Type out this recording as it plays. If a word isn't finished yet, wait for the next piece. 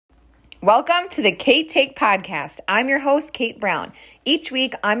Welcome to the Kate Take Podcast. I'm your host, Kate Brown. Each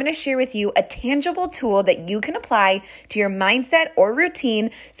week, I'm going to share with you a tangible tool that you can apply to your mindset or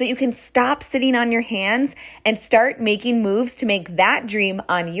routine so that you can stop sitting on your hands and start making moves to make that dream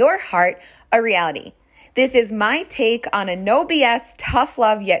on your heart a reality. This is my take on a no BS, tough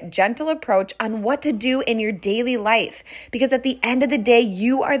love, yet gentle approach on what to do in your daily life. Because at the end of the day,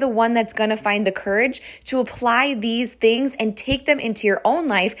 you are the one that's going to find the courage to apply these things and take them into your own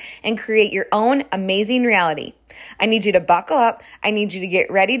life and create your own amazing reality. I need you to buckle up. I need you to get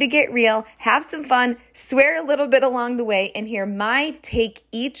ready to get real, have some fun, swear a little bit along the way, and hear my take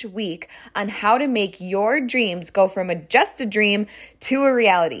each week on how to make your dreams go from just a dream to a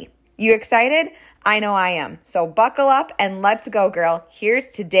reality. You excited? I know I am. So buckle up and let's go, girl. Here's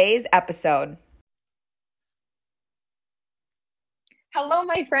today's episode. Hello,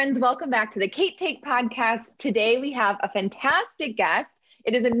 my friends. Welcome back to the Kate Take Podcast. Today we have a fantastic guest.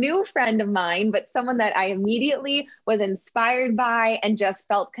 It is a new friend of mine, but someone that I immediately was inspired by and just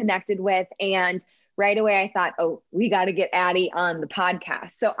felt connected with. And right away, I thought, oh, we got to get Addie on the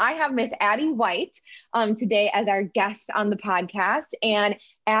podcast. So I have Miss Addie White today as our guest on the podcast. And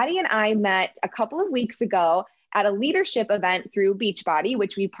Addie and I met a couple of weeks ago at a leadership event through Beachbody,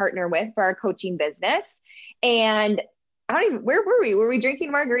 which we partner with for our coaching business. And I don't even, where were we? Were we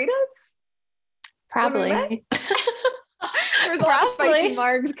drinking margaritas? Probably. There was a lot of spicy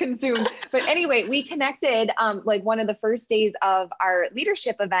margs consumed. But anyway, we connected like one of the first days of our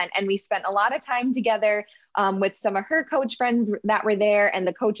leadership event, and we spent a lot of time together with some of her coach friends that were there and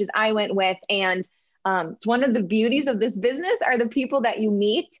the coaches I went with. And it's one of the beauties of this business are the people that you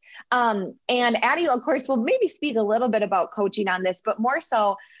meet. And Addie, of course, will maybe speak a little bit about coaching on this, but more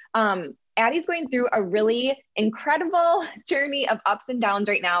so, Addie's going through a really incredible journey of ups and downs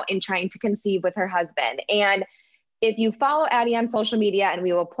right now in trying to conceive with her husband. And if you follow Addie on social media, and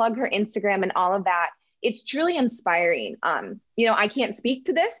we will plug her Instagram and all of that, it's truly inspiring. I can't speak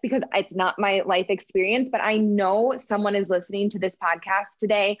to this because it's not my life experience, but I know someone is listening to this podcast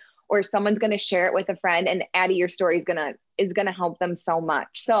today, or someone's going to share it with a friend, and Addie, your story is going to help them so much.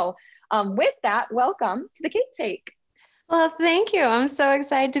 So with that, welcome to the Kate Take. Well, thank you. I'm so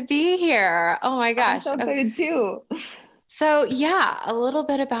excited to be here. Oh my gosh. I'm so excited too. So yeah, a little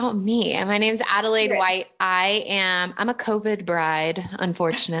bit about me. My name's Adelaide White. I'm a COVID bride,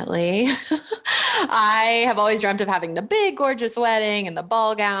 unfortunately. I have always dreamt of having the big, gorgeous wedding and the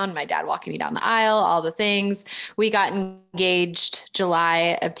ball gown, my dad walking me down the aisle, all the things. We got engaged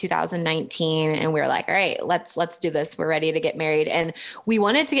July of 2019, and we were like, all right, let's do this. We're ready to get married. And we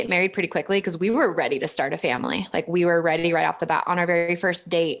wanted to get married pretty quickly because we were ready to start a family. Like we were ready right off the bat. On our very first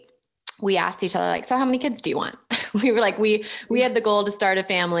date, we asked each other, like, so how many kids do you want? We were like, we had the goal to start a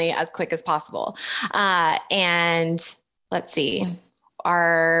family as quick as possible. And let's see,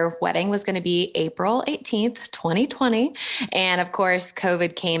 our wedding was going to be April 18th, 2020. And of course,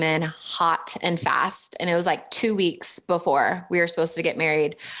 COVID came in hot and fast. And it was like 2 weeks before we were supposed to get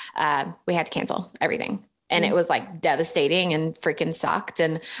married. We had to cancel everything. And it was like devastating and freaking sucked.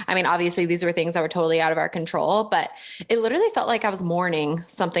 And I mean, obviously these were things that were totally out of our control, but it literally felt like I was mourning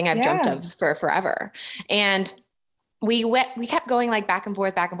something I've dreamt of for forever. And we kept going like back and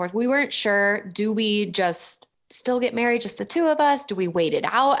forth. We weren't sure. Do we just still get married? Just the two of us? Do we wait it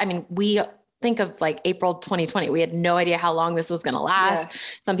out? I mean, we think of like April 2020. We had no idea how long this was going to last. Yeah.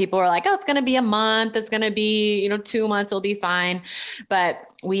 Some people were like, oh, it's going to be a month. It's going to be, 2 months. It'll be fine. But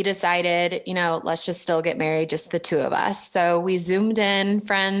we decided, let's just still get married, just the two of us. So we Zoomed in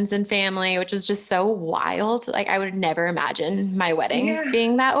friends and family, which was just so wild. Like I would never imagine my wedding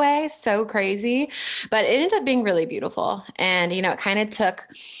being that way. So crazy, but it ended up being really beautiful. And, it kind of took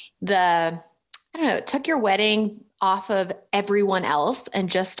it took your wedding off of everyone else and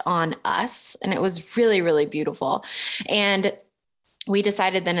just on us. And it was really, really beautiful. And we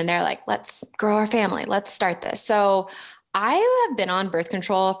decided then and there, like, let's grow our family. Let's start this. So I have been on birth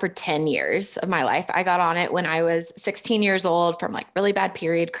control for 10 years of my life. I got on it when I was 16 years old from like really bad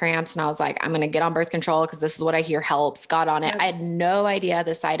period cramps. And I was like, I'm going to get on birth control because this is what I hear helps. Got on it. I had no idea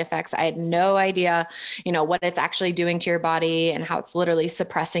the side effects. I had no idea, what it's actually doing to your body and how it's literally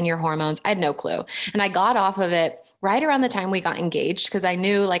suppressing your hormones. I had no clue. And I got off of it right around the time we got engaged because I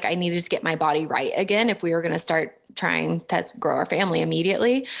knew like I needed to get my body right again if we were going to start trying to grow our family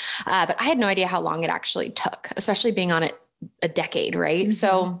immediately. But I had no idea how long it actually took, especially being on it a decade. Right. Mm-hmm.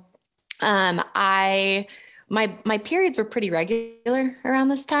 So, my periods were pretty regular around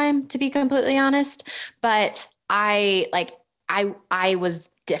this time, to be completely honest, but I was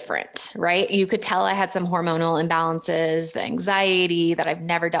different, right? You could tell I had some hormonal imbalances, the anxiety that I've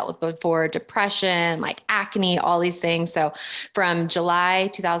never dealt with before, depression, like acne, all these things. So from July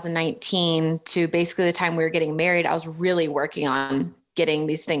 2019 to basically the time we were getting married, I was really working on getting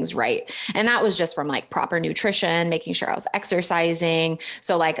these things right. And that was just from like proper nutrition, making sure I was exercising.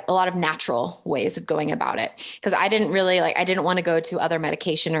 So like a lot of natural ways of going about it. Cause I didn't want to go to other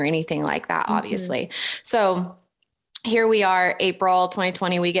medication or anything like that, obviously. So here we are, April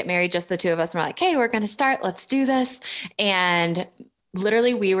 2020, we get married, just the two of us. And we're like, hey, we're going to start, let's do this. And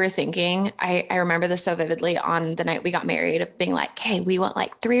literally we were thinking, I remember this so vividly on the night we got married, of being like, hey, we want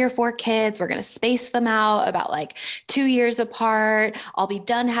like 3 or 4 kids. We're going to space them out about like 2 years apart. I'll be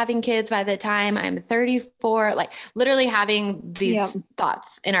done having kids by the time I'm 34, like literally having these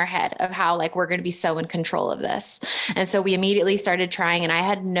thoughts in our head of how like, we're going to be so in control of this. And so we immediately started trying, and I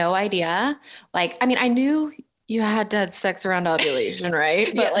had no idea. Like, I mean, I knew you had to have sex around ovulation,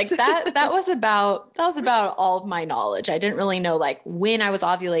 right? But like that was about all of my knowledge. I didn't really know like when I was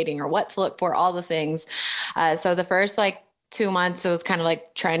ovulating or what to look for, all the things. So the first like 2 months, it was kind of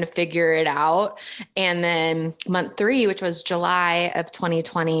like trying to figure it out. And then month 3, which was July of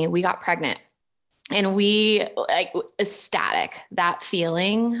 2020, we got pregnant. And we like ecstatic. That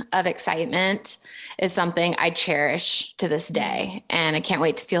feeling of excitement is something I cherish to this day. And I can't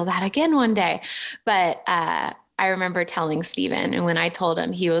wait to feel that again one day. But I remember telling Steven, and when I told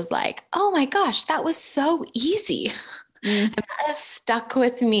him, he was like, oh my gosh, that was so easy. And that has stuck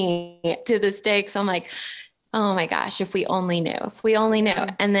with me to this day. Cause I'm like, oh my gosh, if we only knew.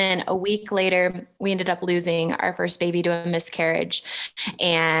 And then a week later, we ended up losing our first baby to a miscarriage,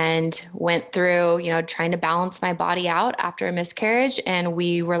 and went through, trying to balance my body out after a miscarriage. And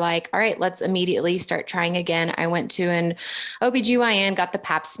we were like, all right, let's immediately start trying again. I went to an OBGYN, got the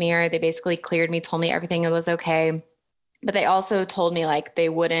pap smear. They basically cleared me, told me everything was okay. But they also told me like they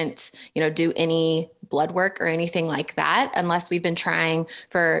wouldn't, do any blood work or anything like that unless we've been trying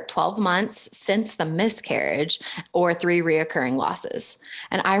for 12 months since the miscarriage or 3 reoccurring losses.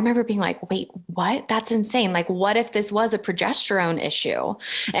 And I remember being like, wait, what? That's insane. Like, what if this was a progesterone issue?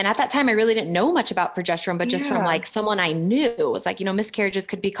 And at that time, I really didn't know much about progesterone, but just from like someone I knew was like, miscarriages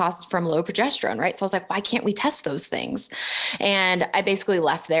could be caused from low progesterone, right? So I was like, why can't we test those things? And I basically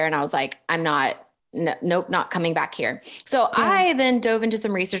left there, and I was like, nope, not coming back here. So I then dove into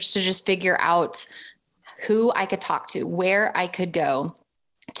some research to just figure out who I could talk to, where I could go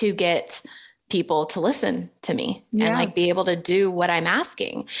to get people to listen to me and like be able to do what I'm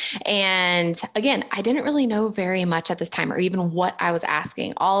asking. And again, I didn't really know very much at this time or even what I was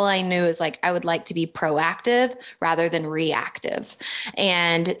asking. All I knew is like, I would like to be proactive rather than reactive.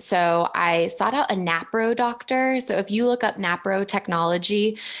 And so I sought out a NAPRO doctor. So if you look up NAPRO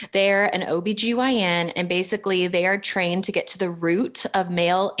technology, they're an OBGYN, and basically they are trained to get to the root of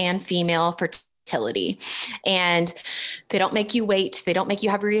male and female fertility. And they don't make you wait. They don't make you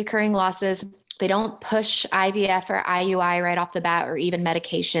have reoccurring losses. They don't push IVF or IUI right off the bat, or even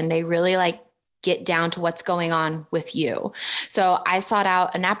medication. They really like get down to what's going on with you. So I sought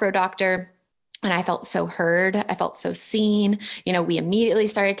out a NAPRO doctor, and I felt so heard. I felt so seen. We immediately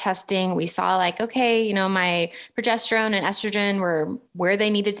started testing. We saw like, okay, my progesterone and estrogen were where they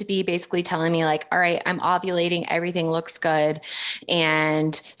needed to be, basically telling me like, all right, I'm ovulating. Everything looks good.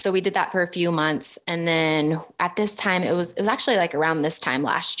 And so we did that for a few months. And then at this time, it was actually like around this time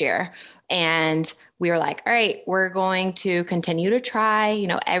last year. And we were like, all right, we're going to continue to try,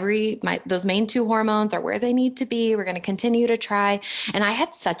 those main 2 hormones are where they need to be. We're going to continue to try. And I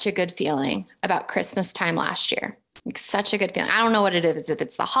had such a good feeling about Christmas time last year. Like such a good feeling. I don't know what it is, if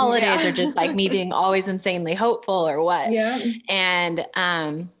it's the holidays or just like me being always insanely hopeful or what. Yeah.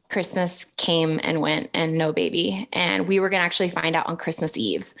 And, Christmas came and went, and no baby. And we were going to actually find out on Christmas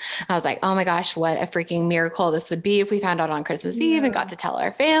Eve. I was like, oh my gosh, what a freaking miracle this would be if we found out on Christmas Eve and got to tell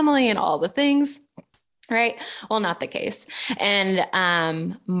our family and all the things. Right. Well, not the case. And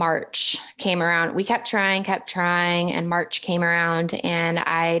March came around. We kept trying, and March came around, and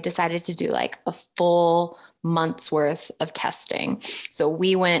I decided to do like a full month's worth of testing. So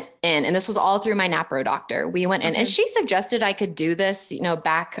we went in, and this was all through my NAPRO doctor. We went in, and she suggested I could do this,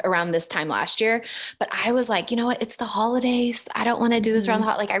 back around this time last year. But I was like, you know what? It's the holidays. I don't want to do this around the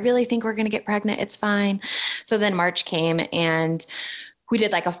holidays. Like, I really think we're going to get pregnant. It's fine. So then March came, and we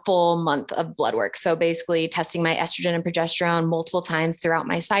did like a full month of blood work. So basically testing my estrogen and progesterone multiple times throughout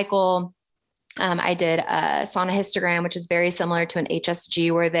my cycle. I did a sonohystogram, which is very similar to an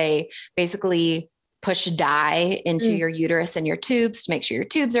HSG, where they basically push dye into your uterus and your tubes to make sure your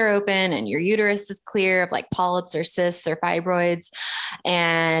tubes are open and your uterus is clear of like polyps or cysts or fibroids.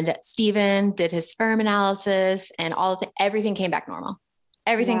 And Steven did his sperm analysis, and everything came back normal.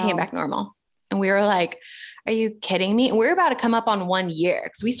 Everything came back normal. And we were like, are you kidding me? And we're about to come up on 1 year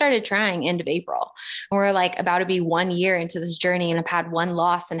because we started trying end of April. And we're like about to be 1 year into this journey and have had one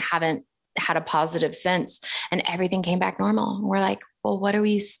loss and haven't had a positive since. And everything came back normal. And we're like, well, what are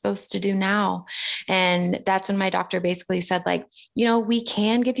we supposed to do now? And that's when my doctor basically said, like, we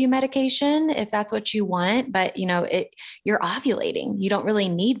can give you medication if that's what you want, but you're ovulating. You don't really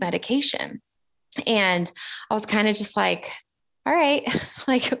need medication. And I was kind of just like, all right,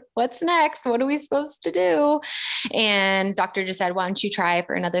 like, what's next? What are we supposed to do? And doctor just said, why don't you try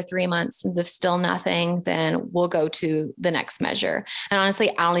for another 3 months? And if still nothing, then we'll go to the next measure. And honestly,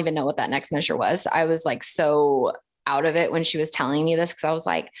 I don't even know what that next measure was. I was like, so out of it when she was telling me this, because I was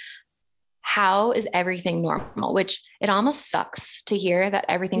like, how is everything normal? Which it almost sucks to hear that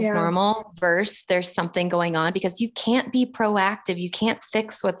everything's normal versus there's something going on, because you can't be proactive. You can't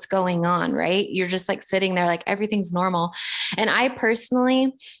fix what's going on, right? You're just like sitting there like everything's normal. And I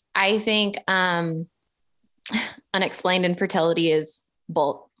think unexplained infertility is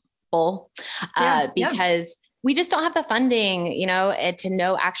bull, because we just don't have the funding, to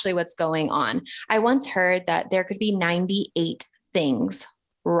know actually what's going on. I once heard that there could be 98 things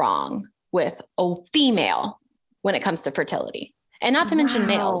wrong with a female when it comes to fertility, and not to mention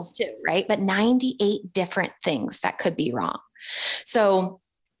males too, right? But 98 different things that could be wrong. So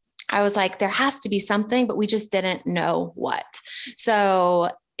I was like, there has to be something, but we just didn't know what. So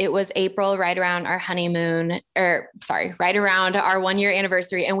it was April, right around our honeymoon, right around our 1 year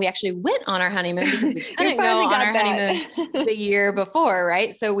anniversary. And we actually went on our honeymoon because we couldn't go on our honeymoon the year before.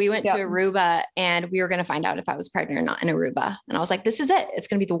 Right. So we went to Aruba and we were going to find out if I was pregnant or not in Aruba. And I was like, this is it. It's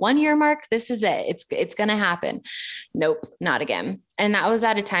going to be the 1 year mark. This is it. It's going to happen. Nope, not again. And that was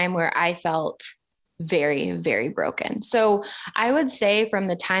at a time where I felt very, very broken. So I would say from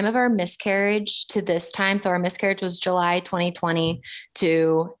the time of our miscarriage to this time, so our miscarriage was July 2020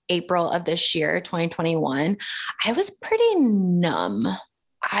 to April of this year, 2021, I was pretty numb.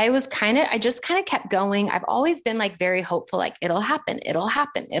 I just kind of kept going. I've always been like very hopeful, like it'll happen.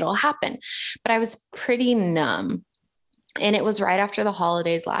 But I was pretty numb. And it was right after the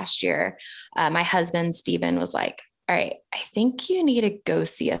holidays last year. My husband, Steven, was like, all right, I think you need to go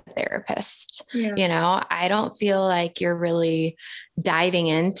see a therapist. I don't feel like you're really diving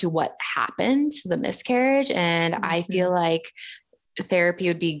into what happened, the miscarriage. And I feel like therapy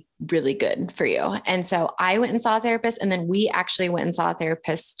would be really good for you. And so I went and saw a therapist, and then we actually went and saw a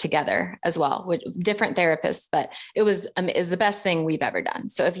therapist together as well, with different therapists, but it was the best thing we've ever done.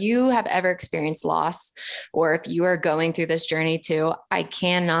 So if you have ever experienced loss, or if you are going through this journey too, I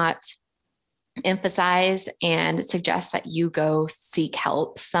cannot emphasize and suggest that you go seek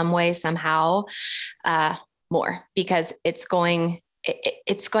help some way, somehow, more, because it's going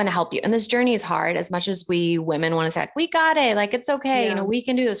to help you. And this journey is hard. As much as we women want to say, like, we got it, like, it's okay. We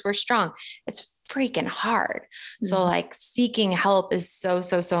can do this. We're strong. It's freaking hard. So like seeking help is so,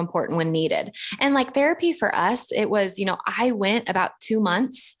 so, so important when needed. And like therapy for us, it was, I went about 2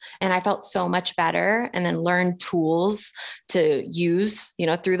 months and I felt so much better, and then learned tools to use,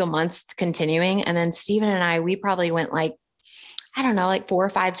 through the months continuing. And then Steven and I, we probably went like 4 or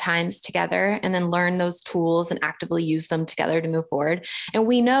 5 times together, and then learn those tools and actively use them together to move forward. And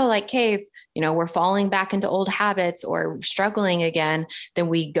we know, like, okay, if, we're falling back into old habits or struggling again, then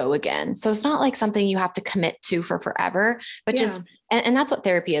we go again. So it's not like something you have to commit to for forever, but just, and that's what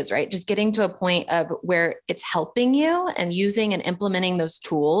therapy is, right? Just getting to a point of where it's helping you and using and implementing those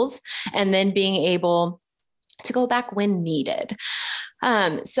tools, and then being able to go back when needed.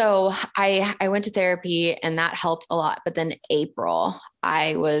 So I went to therapy, and that helped a lot. But then April,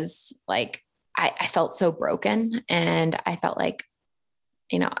 I was like, I felt so broken, and I felt like,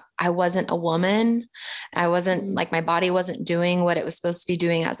 I wasn't a woman. I wasn't like, my body wasn't doing what it was supposed to be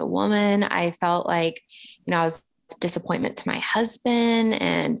doing as a woman. I felt like, I was disappointment to my husband,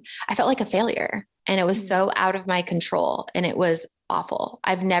 and I felt like a failure, and it was so out of my control, and it was awful.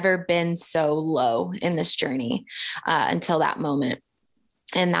 I've never been so low in this journey until that moment.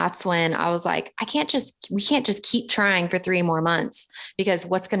 And that's when I was like, we can't just keep trying for 3 more months, because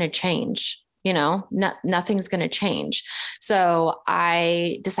what's going to change? Nothing's going to change. So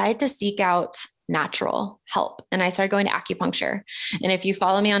I decided to seek out natural help, and I started going to acupuncture. And if you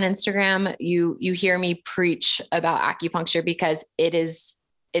follow me on Instagram, you hear me preach about acupuncture, because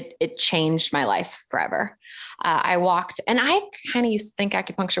it changed my life forever. I walked, and I kind of used to think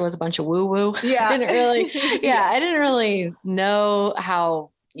acupuncture was a bunch of woo woo. Yeah. I didn't really know how,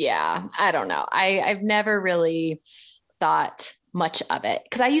 I don't know. I've never really thought much of it,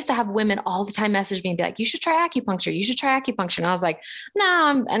 because I used to have women all the time message me and be like, you should try acupuncture. You should try acupuncture. And I was like,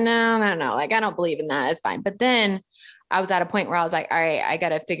 no, like, I don't believe in that. It's fine. But then I was at a point where I was like, all right, I got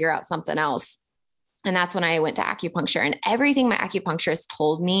to figure out something else. And that's when I went to acupuncture, and everything my acupuncturist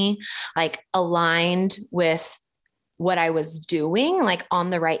told me like aligned with what I was doing, like on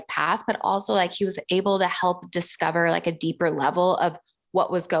the right path, but also like he was able to help discover like a deeper level of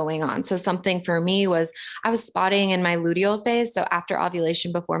what was going on. So something for me was I was spotting in my luteal phase. So after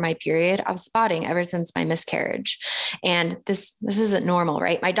ovulation, before my period, I was spotting ever since my miscarriage. And this isn't normal,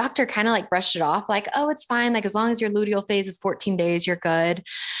 right? My doctor kind of like brushed it off like, oh, it's fine. Like as long as your luteal phase is 14 days, you're good.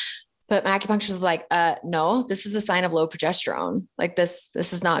 But my acupuncturist was like, no, this is a sign of low progesterone. Like this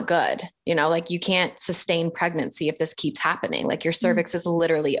is not good. You know, like you can't sustain pregnancy if this keeps happening. Like your cervix is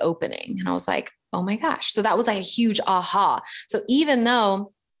literally opening. And I was like, oh my gosh. So that was like a huge aha. So even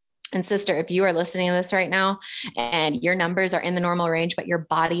though, and sister, if you are listening to this right now and your numbers are in the normal range, but your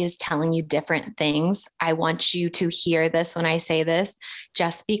body is telling you different things, I want you to hear this when I say this.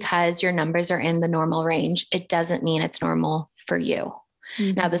 Just because your numbers are in the normal range, it doesn't mean it's normal for you.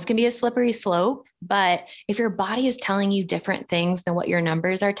 Now, this can be a slippery slope, but if your body is telling you different things than what your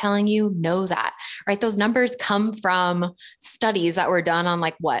numbers are telling you, know that, right? Those numbers come from studies that were done on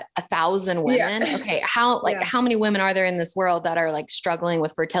like what, 1,000 women. Yeah. Okay. How many women are there in this world that are like struggling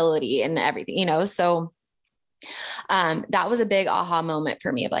with fertility and everything, you know? So that was a big aha moment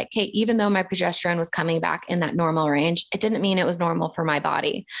for me of like, hey, even though my progesterone was coming back in that normal range, it didn't mean it was normal for my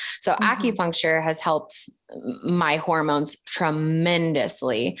body. So acupuncture has helped my hormones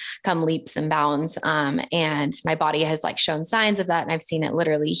tremendously come leaps and bounds. And my body has like shown signs of that. And I've seen it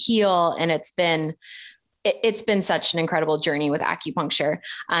literally heal. And it's been such an incredible journey with acupuncture.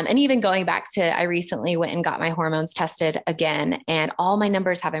 And even going back to, I recently went and got my hormones tested again, and all my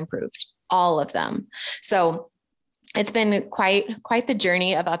numbers have improved, all of them. So it's been quite the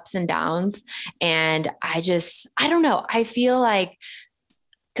journey of ups and downs. And I don't know. I feel like,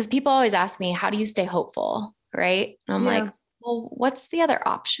 because people always ask me, how do you stay hopeful? Right. And I'm like, well, what's the other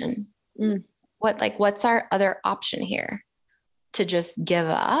option? What's our other option here? To just give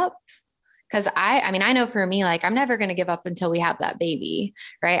up? Because I know for me, like, I'm never going to give up until we have that baby,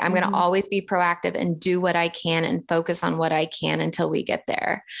 right? I'm going to always be proactive and do what I can and focus on what I can until we get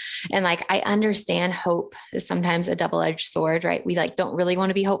there. And like, I understand hope is sometimes a double-edged sword, right? We like, don't really want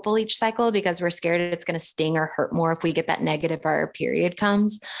to be hopeful each cycle because we're scared it's going to sting or hurt more if we get that negative or our period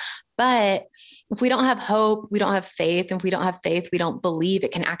comes. But if we don't have hope, we don't have faith. And if we don't have faith, we don't believe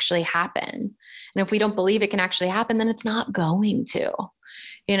it can actually happen. And if we don't believe it can actually happen, then it's not going to,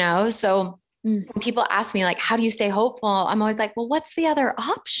 you know? So when people ask me like, how do you stay hopeful? I'm always like, well, what's the other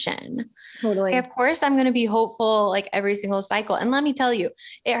option? Totally. Like, of course I'm going to be hopeful like every single cycle. And let me tell you,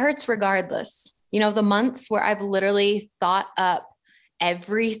 it hurts regardless. You know, the months where I've literally thought up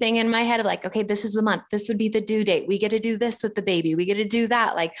everything in my head of like, okay, this is the month, this would be the due date. We get to do this with the baby. We get to do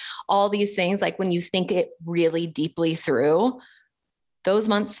that. Like all these things, like when you think it really deeply through, those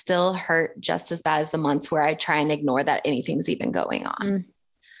months still hurt just as bad as the months where I try and ignore that anything's even going on.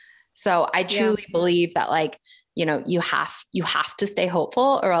 So I truly believe that like, you know, you have to stay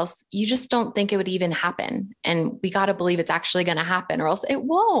hopeful or else you just don't think it would even happen. And we got to believe it's actually going to happen or else it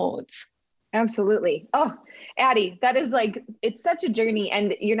won't. Absolutely. Oh, Addie, that is like, it's such a journey.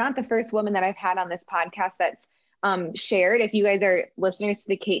 And you're not the first woman that I've had on this podcast that's shared. If you guys are listeners to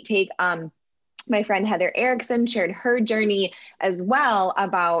the Kate Take, my friend Heather Erickson shared her journey as well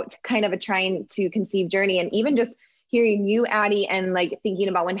about kind of a trying to conceive journey. And even just hearing you, Addie, and like thinking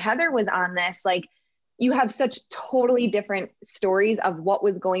about when Heather was on this, like you have such totally different stories of what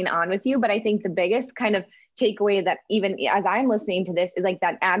was going on with you. But I think the biggest kind of takeaway that even as I'm listening to this is like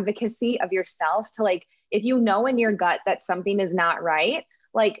that advocacy of yourself to like, if you know in your gut that something is not right,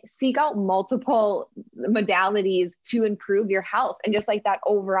 like seek out multiple modalities to improve your health. And just like that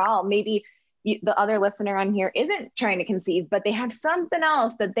overall, maybe the other listener on here isn't trying to conceive, but they have something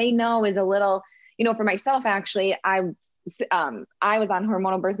else that they know is a little, you know, for myself, actually, I was on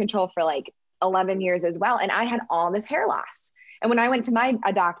hormonal birth control for like 11 years as well. And I had all this hair loss. And when I went to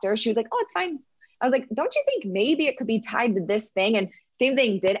a doctor, she was like, oh, it's fine. I was like, don't you think maybe it could be tied to this thing? And same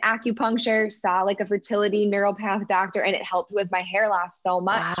thing, did acupuncture, saw like a fertility neuropath doctor, and it helped with my hair loss so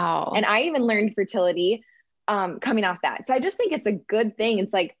much. Wow. And I even learned fertility coming off that. So I just think it's a good thing.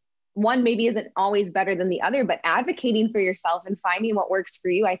 It's like one maybe isn't always better than the other, but advocating for yourself and finding what works for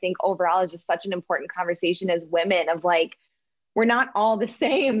you, I think overall is just such an important conversation as women of like, we're not all the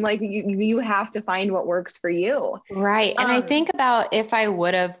same. Like you have to find what works for you. Right. And I think about if I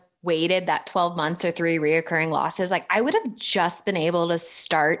would have waited that 12 months or 3 reoccurring losses, like I would have just been able to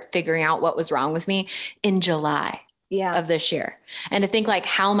start figuring out what was wrong with me in July of this year. And to think like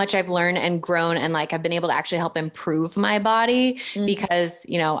how much I've learned and grown and like I've been able to actually help improve my body because,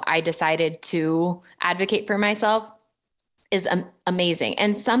 you know, I decided to advocate for myself. is amazing.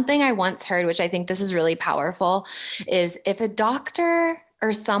 And something I once heard, which I think this is really powerful, is if a doctor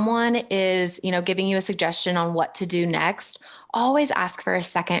or someone is, giving you a suggestion on what to do next, always ask for a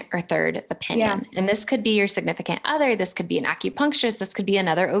second or third opinion. Yeah. And this could be your significant other. This could be an acupuncturist. This could be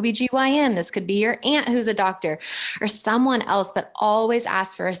another OBGYN. This could be your aunt who's a doctor or someone else, but always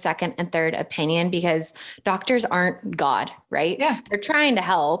ask for a second and third opinion, because doctors aren't God, right? Yeah. They're trying to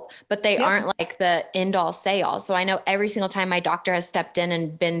help, but they aren't like the end all say all. So I know every single time my doctor has stepped in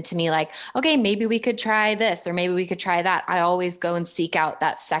and been to me like, okay, maybe we could try this, or maybe we could try that, I always go and seek out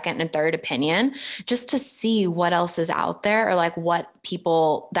that second and third opinion just to see what else is out there, or like what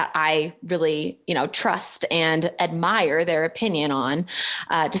people that I really, trust and admire their opinion on,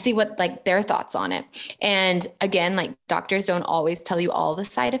 to see what like their thoughts on it. And again, like doctors don't always tell you all the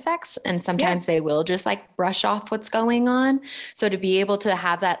side effects, and sometimes they will just like brush off what's going on. So to be able to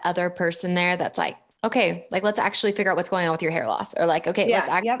have that other person there that's like, okay, like let's actually figure out what's going on with your hair loss, or like, okay, let's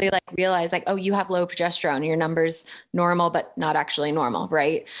actually like realize like, oh, you have low progesterone, your number's normal, but not actually normal.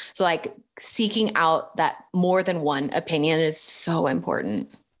 Right. So like seeking out that more than one opinion is so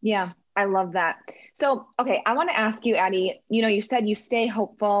important. Yeah. I love that. So, okay. I want to ask you, Addie, you said you stay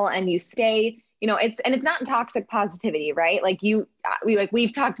hopeful and you stay, it's not toxic positivity, right? Like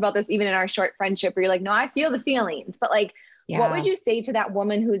we've talked about this even in our short friendship where you're like, no, I feel the feelings, but like, what would you say to that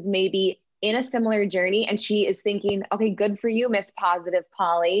woman who's maybe in a similar journey and she is thinking, okay, good for you, Miss Positive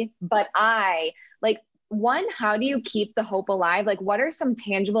Polly, but how do you keep the hope alive? Like, what are some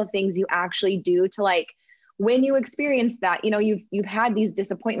tangible things you actually do to like, when you experience that, you've had these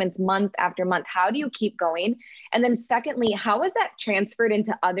disappointments month after month, how do you keep going? And then secondly, how is that transferred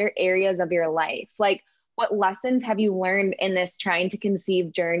into other areas of your life? Like, what lessons have you learned in this trying to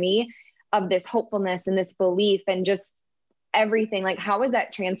conceive journey of this hopefulness and this belief and just everything? Like, how is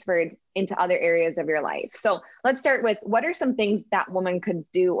that transferred into other areas of your life? So let's start with, what are some things that woman could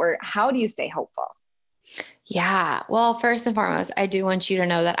do, or how do you stay hopeful? Yeah. Well, first and foremost, I do want you to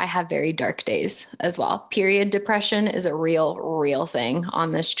know that I have very dark days as well. Period depression is a real thing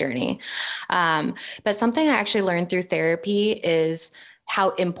on this journey. But something I actually learned through therapy is how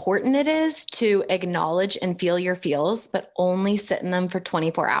important it is to acknowledge and feel your feels, but only sit in them for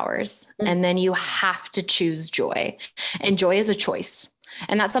 24 hours. Mm-hmm. And then you have to choose joy, and joy is a choice.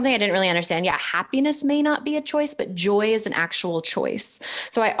 And that's something I didn't really understand. Yeah, happiness may not be a choice, but joy is an actual choice.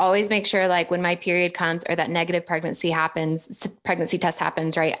 So I always make sure, like when my period comes or that negative pregnancy test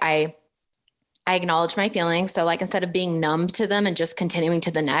happens, right? I acknowledge my feelings. So like, instead of being numb to them and just continuing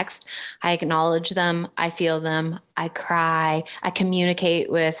to the next, I acknowledge them. I feel them. I cry. I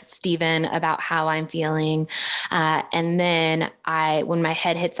communicate with Steven about how I'm feeling. And then when my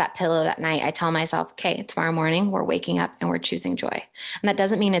head hits that pillow that night, I tell myself, okay, tomorrow morning we're waking up and we're choosing joy. And that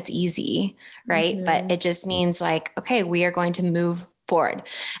doesn't mean it's easy, right? Mm-hmm. But it just means like, okay, we are going to move forward.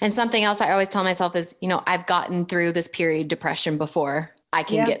 And something else I always tell myself is, I've gotten through this period depression before. I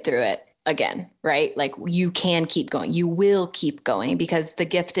can get through it again, right? Like you can keep going. You will keep going, because the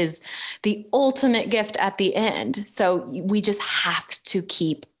gift is the ultimate gift at the end. So we just have to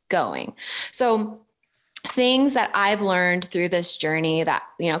keep going. So things that I've learned through this journey that,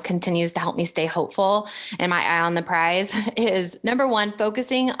 continues to help me stay hopeful and my eye on the prize is, number one,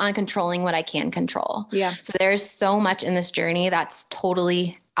 focusing on controlling what I can control. Yeah. So there's so much in this journey that's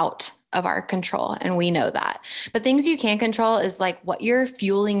totally out of our control. And we know that. But things you can control is like what you're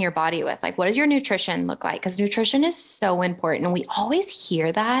fueling your body with. Like, what does your nutrition look like? Because nutrition is so important. And we always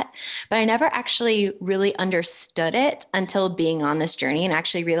hear that, but I never actually really understood it until being on this journey and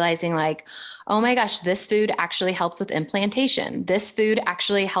actually realizing like, oh my gosh, this food actually helps with implantation. This food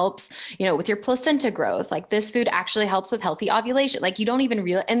actually helps, with your placenta growth. Like this food actually helps with healthy ovulation. Like you don't even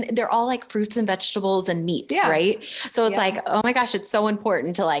realize, and they're all like fruits and vegetables and meats, right? So it's like, oh my gosh, it's so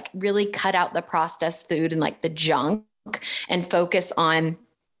important to like really cut out the processed food and like the junk and focus on,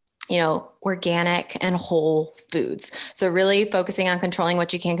 organic and whole foods. So really focusing on controlling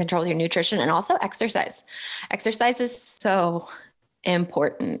what you can control with your nutrition, and also exercise. Exercise is so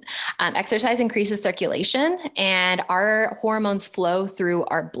important. Exercise increases circulation and our hormones flow through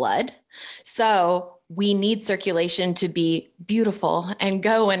our blood. So we need circulation to be beautiful and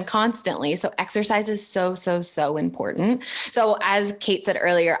going constantly. So exercise is so important. So as Kate said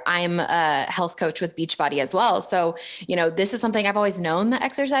earlier, I'm a health coach with Beachbody as well. So, this is something I've always known that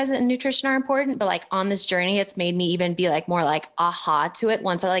exercise and nutrition are important, but like on this journey, it's made me even be like more like aha to it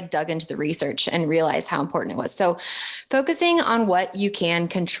once I like dug into the research and realized how important it was. So focusing on what you can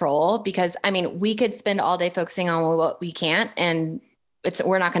control, because we could spend all day focusing on what we can't, and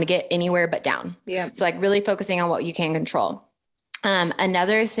we're not going to get anywhere but down. Yeah. So like really focusing on what you can control.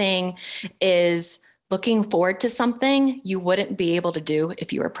 Another thing is looking forward to something you wouldn't be able to do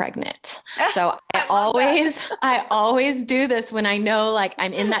if you were pregnant. So I always do this when I know like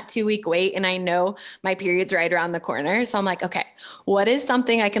I'm in that 2-week wait and I know my period's right around the corner. So I'm like, okay, what is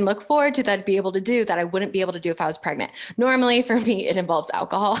something I can look forward to that I'd be able to do that I wouldn't be able to do if I was pregnant? Normally for me, it involves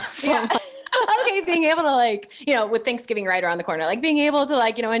alcohol. So I'm like, okay, being able to like, with Thanksgiving right around the corner, like being able to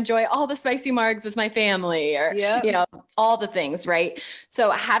like, enjoy all the spicy margs with my family or, all the things, right?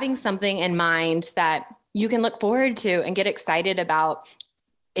 So having something in mind that you can look forward to and get excited about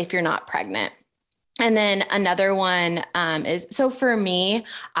if you're not pregnant. And then another one is, so for me,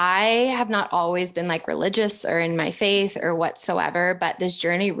 I have not always been like religious or in my faith or whatsoever, but this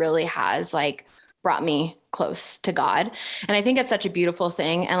journey really has like brought me close to God. And I think it's such a beautiful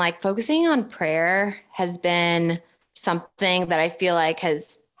thing. And like focusing on prayer has been something that I feel like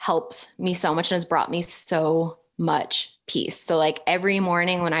has helped me so much and has brought me so much peace. So like every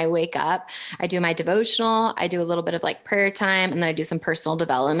morning when I wake up, I do my devotional, I do a little bit of like prayer time, and then I do some personal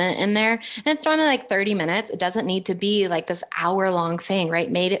development in there. And it's only like 30 minutes. It doesn't need to be like this hour-long thing, right?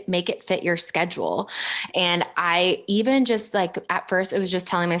 Make it fit your schedule. And I even just like, at first it was just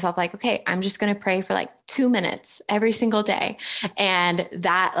telling myself like, okay, I'm just going to pray for like 2 minutes every single day. And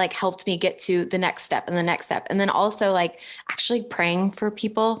that like helped me get to the next step and the next step. And then also like actually praying for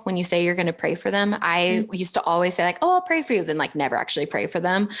people when you say you're going to pray for them. I used to always say like, oh, I'll pray for you, then like never actually pray for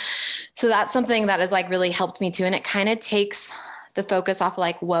them. So that's something that has like really helped me too. And it kind of takes the focus off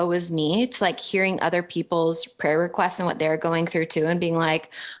like, woe is me, to like hearing other people's prayer requests and what they're going through too, and being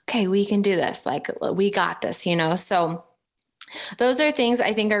like, okay, we can do this. Like we got this, So those are things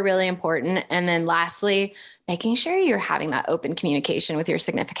I think are really important. And then lastly, making sure you're having that open communication with your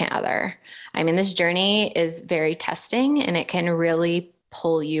significant other. I mean, this journey is very testing and it can really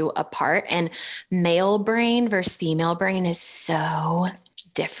pull you apart, and male brain versus female brain is so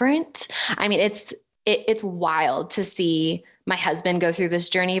different. I mean, it's wild to see my husband go through this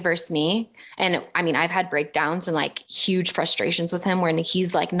journey versus me. And I mean, I've had breakdowns and like huge frustrations with him when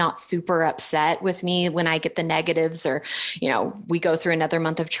he's like not super upset with me when I get the negatives, or, we go through another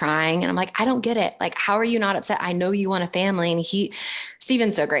month of trying and I'm like, I don't get it. Like, how are you not upset? I know you want a family. And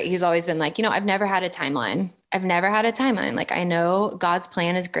Stephen's so great. He's always been like, I've never had a timeline. Like, I know God's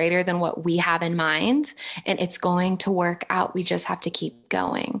plan is greater than what we have in mind, and it's going to work out. We just have to keep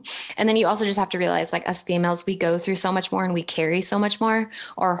going. And then you also just have to realize, like, us females, we go through so much more and we carry so much more.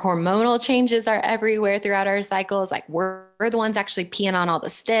 Our hormonal changes are everywhere throughout our cycles. Like, we're the ones actually peeing on all the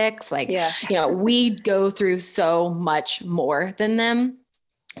sticks. Like, we go through so much more than them.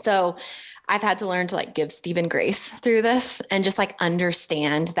 So I've had to learn to like give Stephen grace through this and just like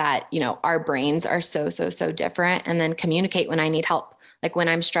understand that, our brains are so, so, so different, and then communicate when I need help. Like when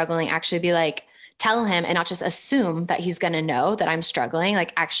I'm struggling, actually be like, tell him, and not just assume that he's going to know that I'm struggling,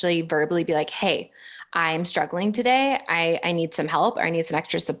 like actually verbally be like, hey, I'm struggling today. I need some help, or I need some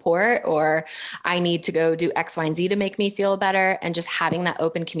extra support, or I need to go do X, Y, and Z to make me feel better. And just having that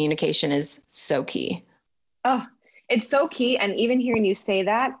open communication is so key. Oh, it's so key. And even hearing you say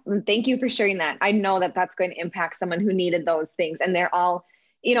that, thank you for sharing that. I know that that's going to impact someone who needed those things. And they're all,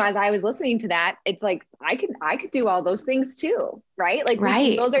 as I was listening to that, it's like, I could do all those things too. Right. Like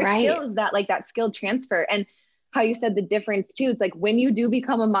those are skills that like that skill transfer. And how you said the difference too. It's like when you do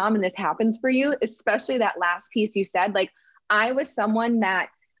become a mom and this happens for you, especially that last piece you said, like I was someone that,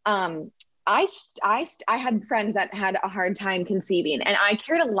 I had friends that had a hard time conceiving, and I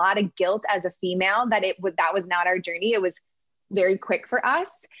carried a lot of guilt as a female that that was not our journey. It was very quick for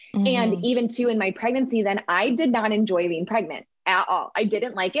us. Mm-hmm. And even too in my pregnancy, then I did not enjoy being pregnant at all. I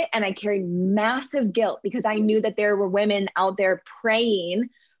didn't like it. And I carried massive guilt because I knew that there were women out there praying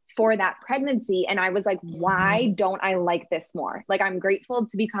for that pregnancy. And I was like, why don't I like this more? Like, I'm grateful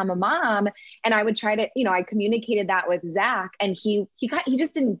to become a mom. And I would try to, I communicated that with Zach, and he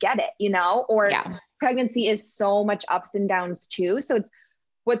just didn't get it, or pregnancy is so much ups and downs too. So it's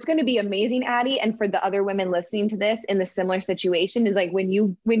what's going to be amazing, Addie. And for the other women listening to this in the similar situation is like, when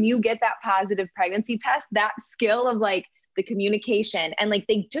you get that positive pregnancy test, that skill of like the communication, and like,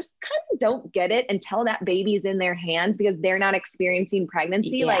 they just kind of don't get it until that baby's in their hands because they're not experiencing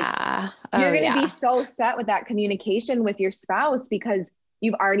pregnancy. Yeah. Like you're going to be so set with that communication with your spouse because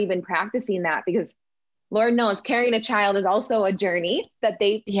you've already been practicing that, because Lord knows carrying a child is also a journey that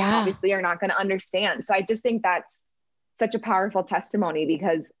they obviously are not going to understand. So I just think that's such a powerful testimony,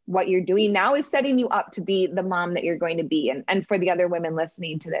 because what you're doing now is setting you up to be the mom that you're going to be. And for the other women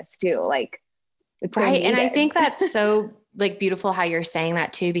listening to this too, like, it's right. So and I think that's so like beautiful how you're saying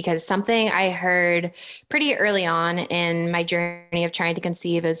that too, because something I heard pretty early on in my journey of trying to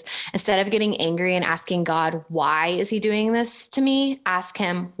conceive is instead of getting angry and asking God, why is he doing this to me? Ask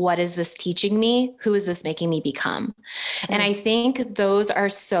him, what is this teaching me? Who is this making me become? And I think those are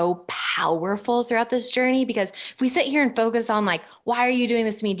so powerful throughout this journey, because if we sit here and focus on like, why are you doing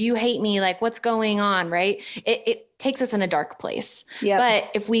this to me? Do you hate me? Like, what's going on? Right. It takes us in a dark place. Yep.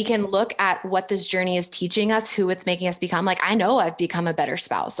 But if we can look at what this journey is teaching us, who it's making us become, like, I know I've become a better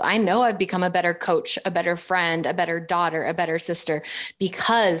spouse. I know I've become a better coach, a better friend, a better daughter, a better sister,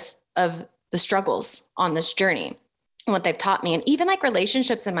 because of the struggles on this journey, what they've taught me. And even like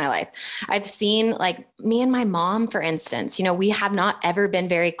relationships in my life, I've seen like me and my mom, for instance, you know, we have not ever been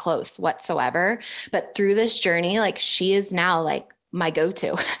very close whatsoever, but through this journey, like she is now like my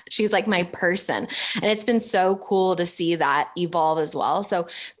go-to. She's like my person. And it's been so cool to see that evolve as well. So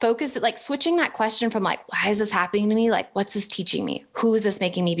focus, like switching that question from like, why is this happening to me? Like, what's this teaching me? Who is this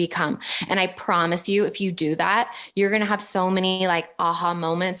making me become? And I promise you, if you do that, you're going to have so many like aha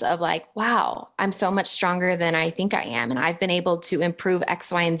moments of like, wow, I'm so much stronger than I think I am. And I've been able to improve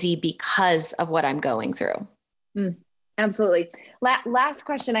X, Y, and Z because of what I'm going through. Absolutely. Last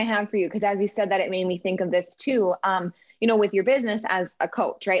question I have for you, because as you said that, it made me think of this too. You know, with your business as a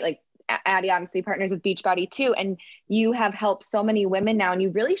coach, right? Like Addie obviously partners with Beachbody too. And you have helped so many women now, and you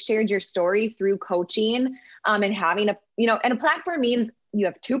really shared your story through coaching, and having a, you know, and a platform means you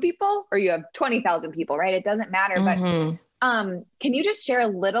have 2 people or you have 20,000 people, right? It doesn't matter. But, can you just share a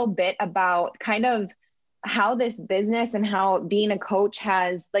little bit about kind of how this business and how being a coach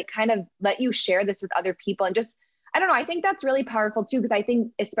has like kind of let you share this with other people? And just, I don't know, I think that's really powerful too, because I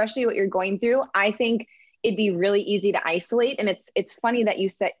think especially what you're going through, I think it'd be really easy to isolate. And it's funny that you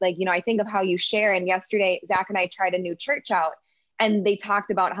said, like, you know, I think of how you share. And yesterday, Zach and I tried a new church out, and they talked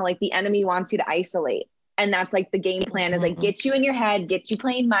about how like the enemy wants you to isolate. And that's like the game plan is like, get you in your head, get you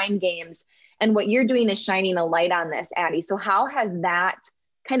playing mind games. And what you're doing is shining a light on this, Addie. So how has that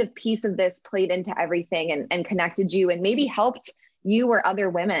kind of piece of this played into everything and connected you and maybe helped you or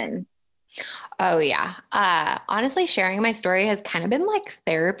other women? Oh yeah. Honestly, sharing my story has kind of been like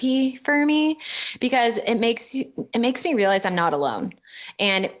therapy for me, because it makes me realize I'm not alone.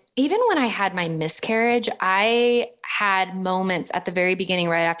 And even when I had my miscarriage, I had moments at the very beginning,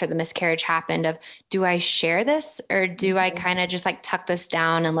 right after the miscarriage happened, of, do I share this, or do I kind of just like tuck this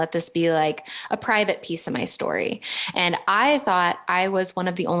down and let this be like a private piece of my story? And I thought I was one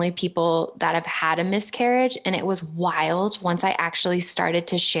of the only people that have had a miscarriage. And it was wild once I actually started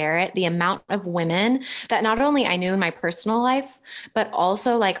to share it, the amount of women that not only I knew in my personal life, but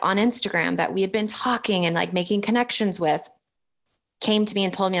also like on Instagram that we had been talking and like making connections with, came to me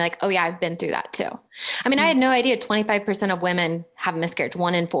and told me like, oh yeah, I've been through that too. I mean, I had no idea 25% of women have a miscarriage,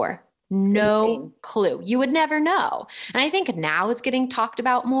 1 in 4. No clue. You would never know. And I think now it's getting talked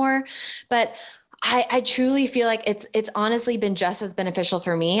about more, but I truly feel like it's honestly been just as beneficial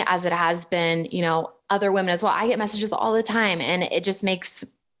for me as it has been, you know, other women as well. I get messages all the time, and it just makes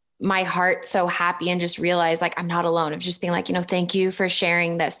my heart so happy, and just realize like I'm not alone, of just being like, you know, thank you for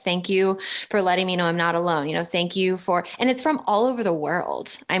sharing this. Thank you for letting me know I'm not alone. You know, thank you for, and it's from all over the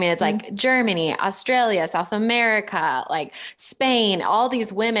world. I mean, it's like Germany, Australia, South America, like Spain, all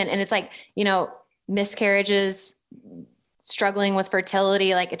these women. And it's like, you know, miscarriages, struggling with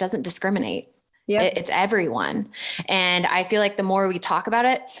fertility, like it doesn't discriminate. It's everyone. And I feel like the more we talk about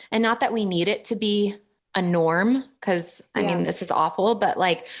it, and not that we need it to be a norm, because I mean, this is awful, but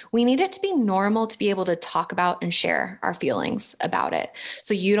like we need it to be normal to be able to talk about and share our feelings about it.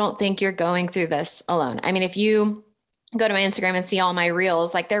 So you don't think you're going through this alone. I mean, if you go to my Instagram and see all my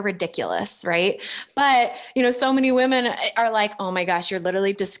reels, like they're ridiculous, right? But, you know, so many women are like, oh my gosh, you're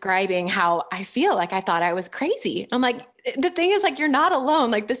literally describing how I feel. Like I thought I was crazy. I'm like, the thing is like, you're not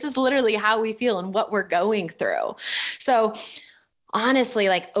alone. Like this is literally how we feel and what we're going through. So honestly,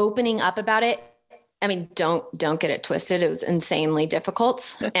 like opening up about it, I mean, don't get it twisted. It was insanely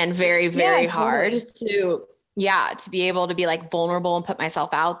difficult and very, very hard to be able to be like vulnerable and put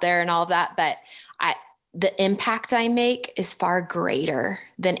myself out there and all of that. But the impact I make is far greater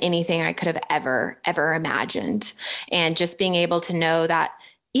than anything I could have ever imagined. And just being able to know that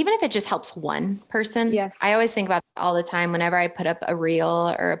even if it just helps one person, I always think about that all the time. Whenever I put up a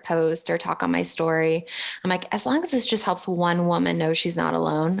reel or a post or talk on my story, I'm like, as long as this just helps one woman know she's not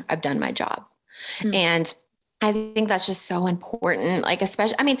alone, I've done my job. And I think that's just so important. Like,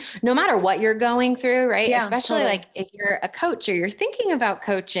 especially, I mean, no matter what you're going through, right? Especially like if you're a coach or you're thinking about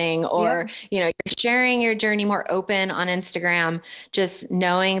coaching, or, you know, you're sharing your journey more open on Instagram, just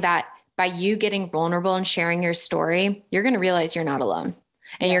knowing that by you getting vulnerable and sharing your story, you're going to realize you're not alone.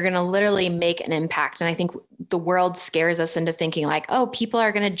 and you're going to literally make an impact. And I think the world scares us into thinking like, oh, people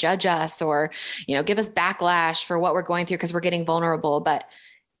are going to judge us or, give us backlash for what we're going through because we're getting vulnerable. But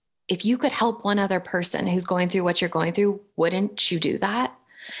if you could help one other person who's going through what you're going through, wouldn't you do that?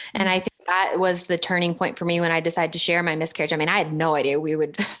 And I think that was the turning point for me when I decided to share my miscarriage. I mean, I had no idea we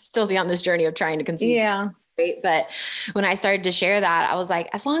would still be on this journey of trying to conceive. Yeah. But when I started to share that, I was like,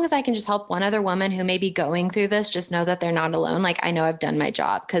 as long as I can just help one other woman who may be going through this, just know that they're not alone. Like, I know I've done my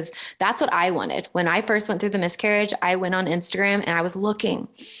job, because that's what I wanted. When I first went through the miscarriage, I went on Instagram and I was looking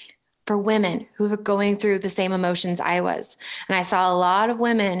for women who were going through the same emotions I was. And I saw a lot of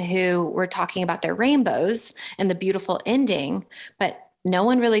women who were talking about their rainbows and the beautiful ending, but no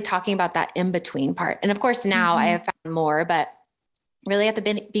one really talking about that in-between part. And of course, now I have found more, but really at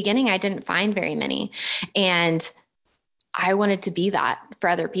the beginning, I didn't find very many. And I wanted to be that for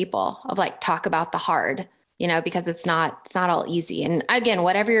other people, of like, talk about the hard, because it's not all easy. And again,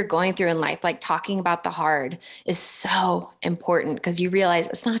 whatever you're going through in life, like, talking about the hard is so important, because you realize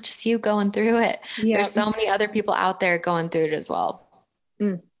it's not just you going through it. Yep. There's so many other people out there going through it as well.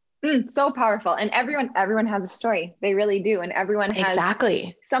 So powerful. And everyone has a story. They really do. And everyone has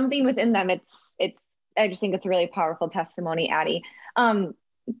something within them. I just think it's a really powerful testimony, Addie.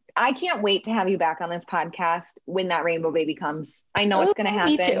 I can't wait to have you back on this podcast when that rainbow baby comes. I know it's going to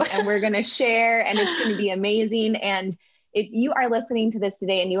happen and we're going to share, and it's going to be amazing. And if you are listening to this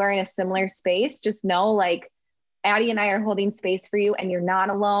today and you are in a similar space, just know, like, Addie and I are holding space for you, and you're not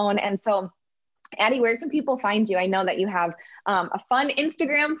alone. And so, Addie, where can people find you? I know that you have a fun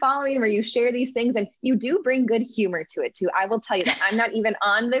Instagram following where you share these things, and you do bring good humor to it too. I will tell you that. I'm not even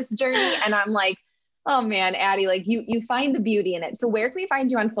on this journey, and I'm like, oh man, Addie, like, you find the beauty in it. So where can we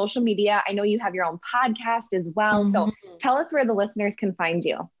find you on social media? I know you have your own podcast as well. So tell us where the listeners can find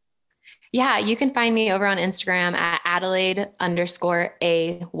you. Yeah, you can find me over on Instagram at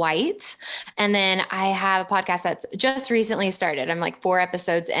Adelaide_A White. And then I have a podcast that's just recently started. I'm like 4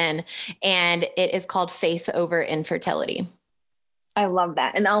 episodes in, and it is called Faith Over Infertility. I love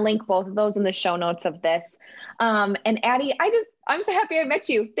that. And I'll link both of those in the show notes of this. And Addie, I'm so happy I met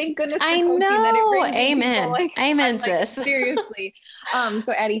you. Thank goodness for coaching that it brings Amen. Like, Amen, like, sis. Seriously.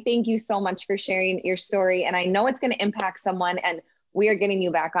 So Addie, thank you so much for sharing your story. And I know it's going to impact someone, and we are getting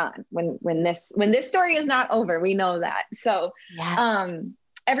you back on when this story is not over. We know that. So, yes.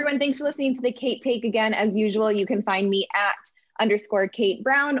 Everyone, thanks for listening to the Kate Take. Again, as usual, you can find me at _Kate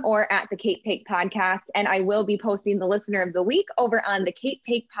Brown or at the Kate Take podcast. And I will be posting the listener of the week over on the Kate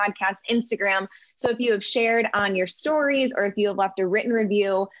Take podcast Instagram. So if you have shared on your stories, or if you have left a written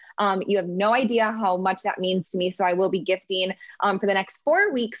review, you have no idea how much that means to me. So I will be gifting for the next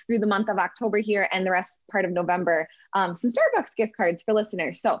 4 weeks through the month of October here and the rest part of November, some Starbucks gift cards for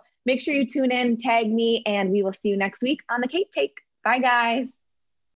listeners. So make sure you tune in, tag me, and we will see you next week on the Kate Take. Bye, guys.